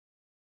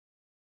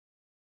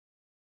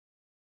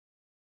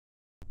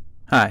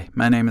Hi,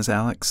 my name is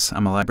Alex.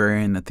 I'm a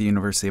librarian at the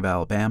University of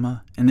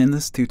Alabama, and in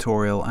this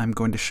tutorial I'm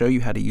going to show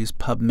you how to use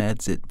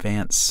PubMed's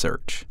advanced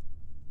search.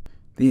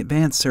 The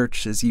advanced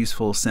search is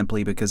useful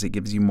simply because it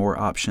gives you more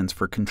options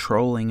for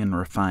controlling and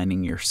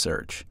refining your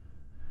search.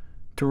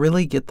 To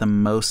really get the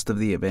most of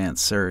the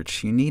advanced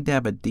search, you need to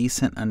have a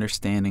decent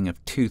understanding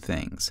of two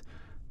things: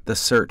 the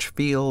search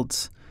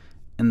fields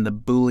and the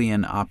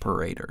boolean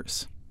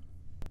operators.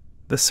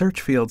 The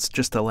search fields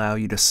just allow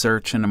you to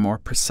search in a more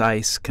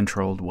precise,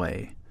 controlled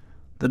way.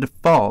 The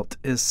default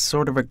is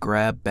sort of a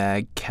grab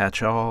bag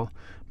catch-all,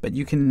 but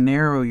you can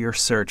narrow your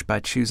search by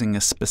choosing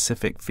a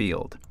specific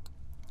field.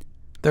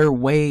 There are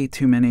way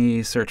too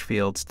many search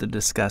fields to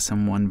discuss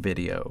in one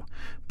video,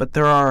 but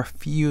there are a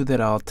few that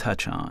I'll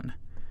touch on.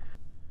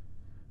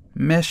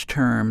 Mesh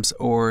terms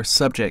or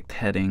subject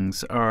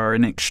headings are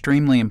an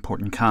extremely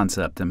important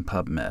concept in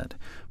PubMed,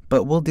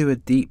 but we'll do a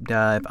deep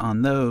dive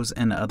on those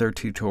in other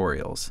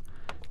tutorials.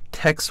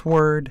 Text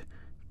word,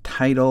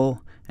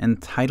 title, and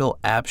title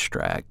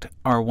abstract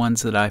are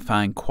ones that I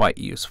find quite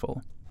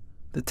useful.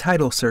 The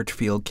title search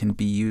field can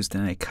be used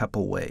in a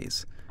couple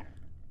ways.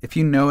 If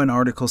you know an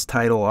article's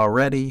title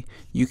already,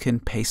 you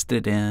can paste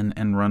it in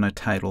and run a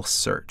title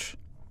search.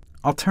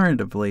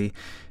 Alternatively,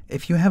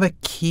 if you have a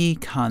key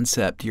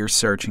concept you're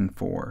searching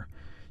for,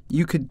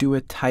 you could do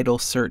a title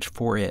search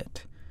for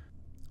it.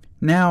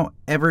 Now,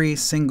 every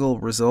single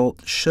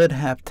result should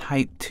have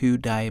type 2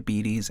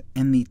 diabetes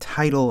in the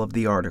title of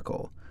the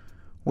article,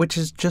 which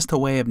is just a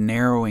way of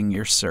narrowing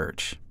your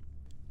search.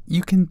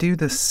 You can do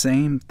the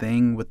same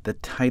thing with the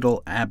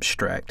title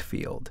abstract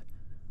field.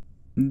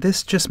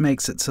 This just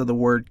makes it so the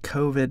word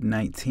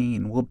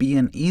COVID-19 will be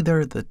in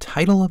either the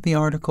title of the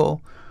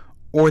article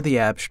or the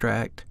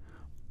abstract,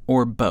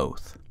 or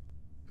both.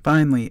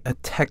 Finally, a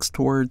text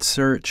word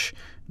search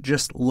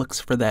just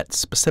looks for that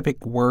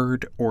specific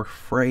word or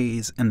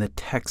phrase in the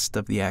text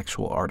of the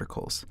actual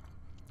articles.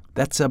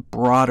 That's a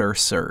broader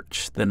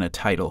search than a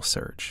title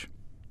search.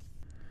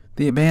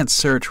 The advanced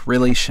search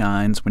really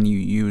shines when you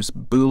use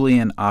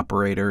boolean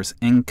operators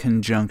in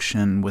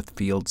conjunction with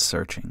field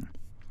searching.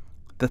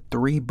 The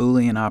three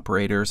boolean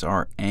operators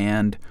are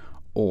and,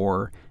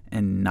 or,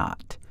 and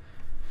not.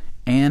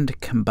 And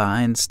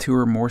combines two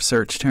or more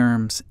search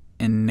terms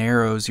and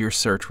narrows your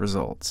search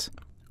results.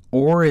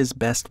 Or is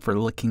best for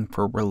looking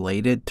for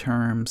related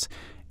terms,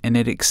 and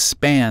it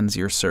expands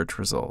your search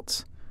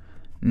results.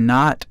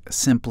 Not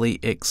simply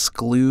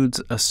excludes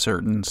a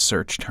certain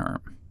search term.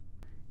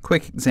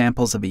 Quick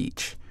examples of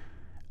each.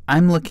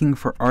 I'm looking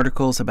for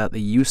articles about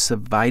the use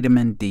of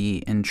vitamin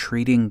D in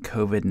treating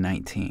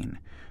COVID-19,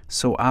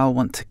 so I'll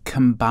want to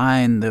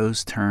combine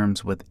those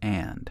terms with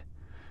and.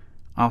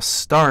 I'll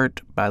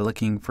start by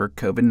looking for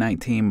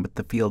COVID-19 with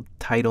the field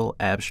title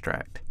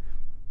abstract.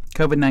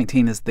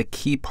 COVID-19 is the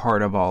key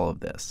part of all of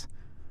this.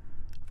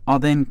 I'll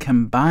then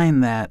combine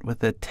that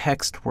with a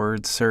text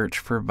word search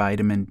for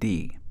vitamin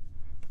D.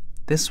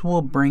 This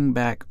will bring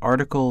back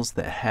articles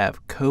that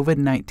have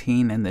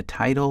COVID-19 in the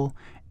title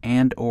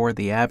and or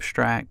the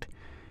abstract,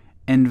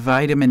 and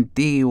vitamin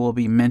D will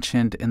be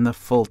mentioned in the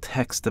full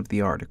text of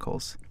the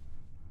articles.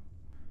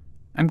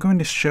 I'm going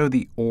to show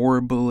the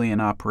OR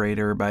Boolean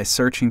operator by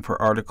searching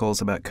for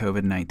articles about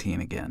COVID-19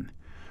 again.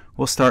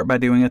 We'll start by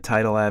doing a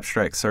title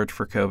abstract search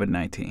for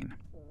COVID-19.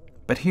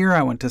 But here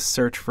I want to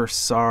search for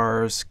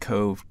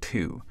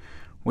SARS-CoV-2,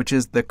 which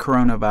is the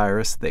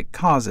coronavirus that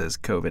causes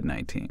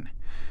COVID-19.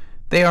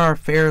 They are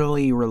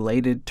fairly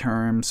related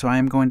terms, so I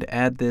am going to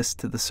add this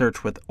to the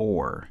search with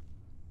OR.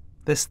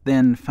 This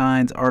then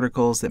finds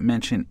articles that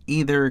mention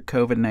either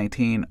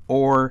COVID-19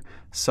 or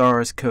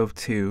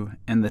SARS-CoV-2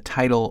 in the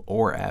title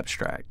or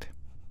abstract.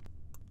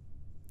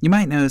 You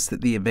might notice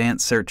that the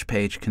advanced search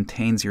page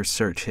contains your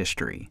search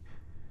history.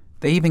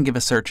 They even give a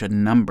search a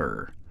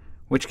number,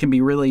 which can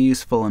be really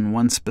useful in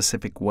one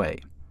specific way.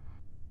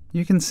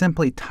 You can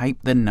simply type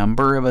the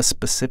number of a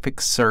specific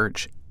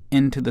search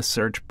into the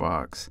search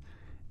box,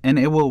 and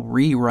it will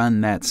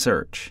rerun that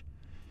search.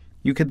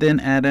 You could then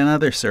add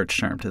another search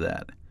term to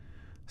that.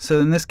 So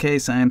in this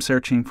case, I am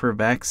searching for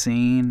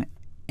vaccine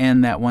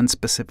and that one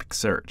specific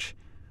search,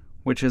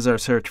 which is our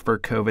search for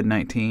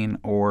COVID-19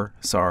 or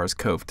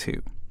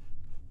SARS-CoV-2.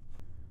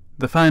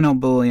 The final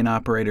Boolean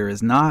operator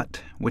is not,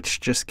 which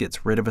just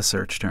gets rid of a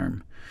search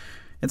term.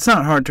 It's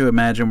not hard to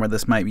imagine where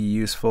this might be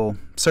useful.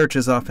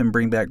 Searches often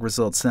bring back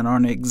results that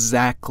aren't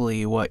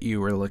exactly what you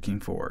were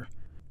looking for.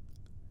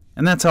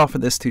 And that's all for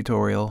this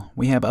tutorial.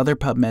 We have other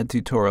PubMed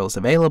tutorials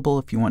available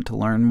if you want to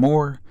learn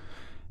more.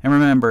 And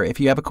remember, if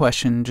you have a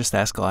question, just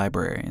ask a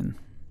librarian.